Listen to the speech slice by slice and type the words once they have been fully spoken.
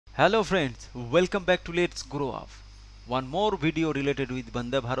Hello friends, welcome back to Let's Grow Up. One more video related with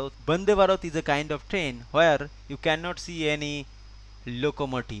Vande Bharat. Vande Bharat is a kind of train where you cannot see any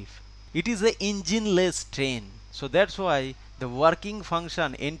locomotive. It is an engine-less train. So that's why the working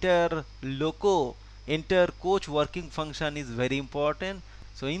function, entire coach working function is very important.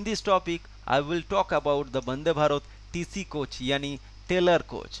 So in this topic, I will talk about the Vande Bharat TC coach, yani Tailor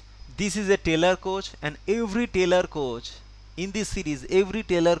coach. This is a Tailor coach, and every Tailor coach in this series, every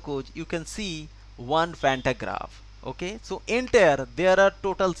Tailor coach you can see one pantograph. Okay, so entire there are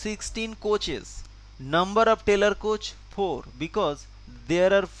total 16 coaches. Number of Tailor coach 4, because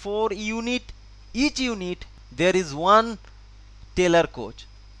there are 4 unit. Each unit there is one Tailor coach.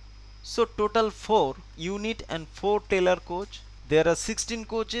 So total 4 unit and 4 Tailor coach. There are 16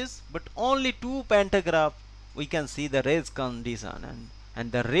 coaches, but only 2 pantograph we can see the raise condition,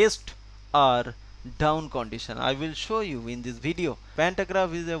 and the rest are down condition. I will show you in this video.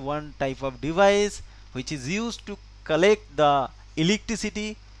 Pantograph is a one type of device which is used to collect the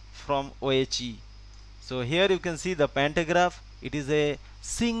electricity from OHE. So here you can see the pantograph. It is a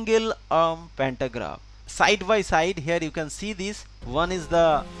single arm pantograph. Side by side here you can see this. One is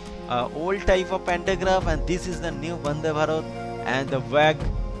the old type of pantograph, and this is the new Vande Bharat, and the WAG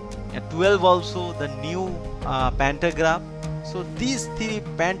 12 also the new pantograph. So these three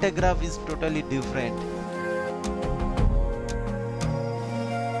pantograph is totally different.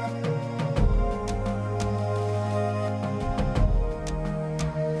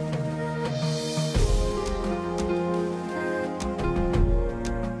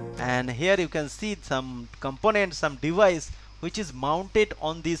 And here you can see some component, some device which is mounted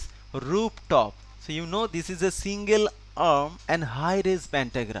on this rooftop. So you know this is a single arm and high res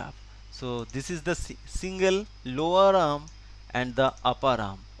pantograph. So this is the single lower arm and the upper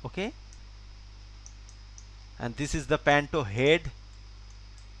arm. Okay, and this is the panto head.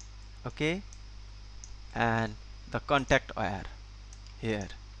 Okay, and the contact wire here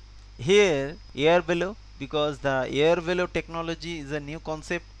air below, because the air below technology is a new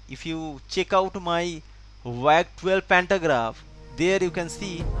concept. If you check out my WAG 12 pantograph, there you can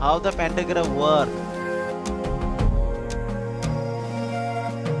see how the pantograph work.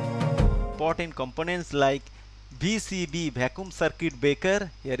 Important components like VCB, vacuum circuit breaker.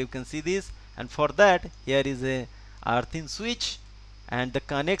 Here you can see this, and for that here is a earthen switch, and the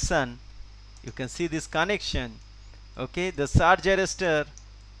connection, you can see this connection. Okay, the surge arrestor,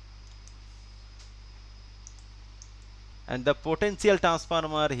 and the potential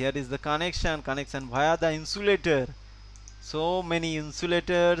transformer. Here is the connection via the insulator. So many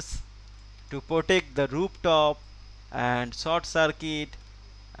insulators to protect the rooftop, and short circuit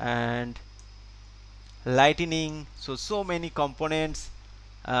and lightning. So many components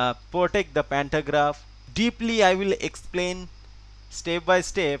protect the pantograph. Deeply I will explain step by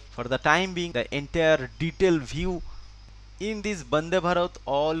step. For the time being, the entire detailed view. In this Vande Bharat,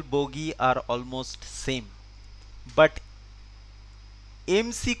 all bogie are almost same, but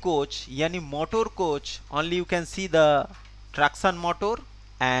MC coach, yani motor coach, only you can see the traction motor,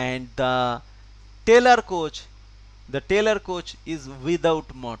 and the Tailor coach is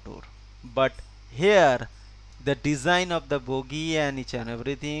without motor. But here the design of the bogie and each and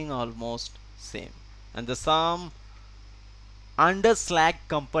everything almost same, and the some under slack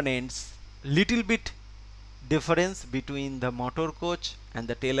components, little bit difference between the motor coach and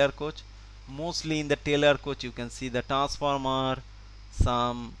the Tailor coach. Mostly in the Tailor coach you can see the transformer,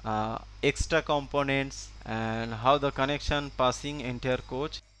 some extra components, and how the connection passing entire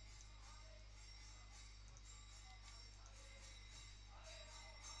coach.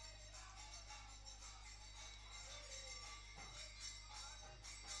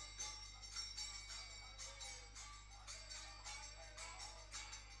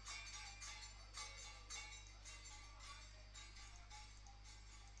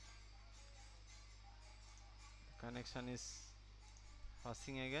 Connection is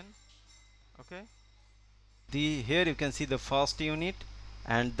passing again. Okay, here you can see the first unit,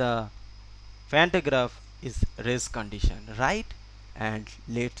 and the pantograph is raise condition, right? And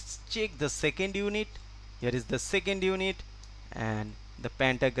let's check the second unit. Here is the second unit, and the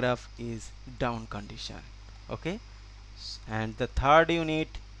pantograph is down condition. Okay, and the third unit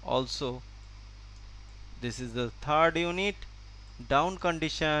also, this is the third unit, down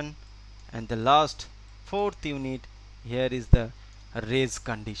condition, and the last fourth unit, here is the raise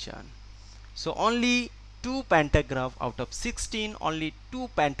condition. So only 2 pantograph out of 16, only 2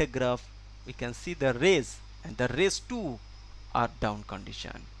 pantograph we can see the raise, and the raise 2 are down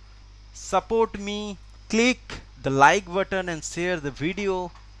condition. Support me, click the like button and share the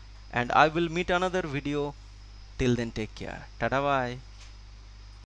video, and I will meet another video. Till then, take care. Tata bye.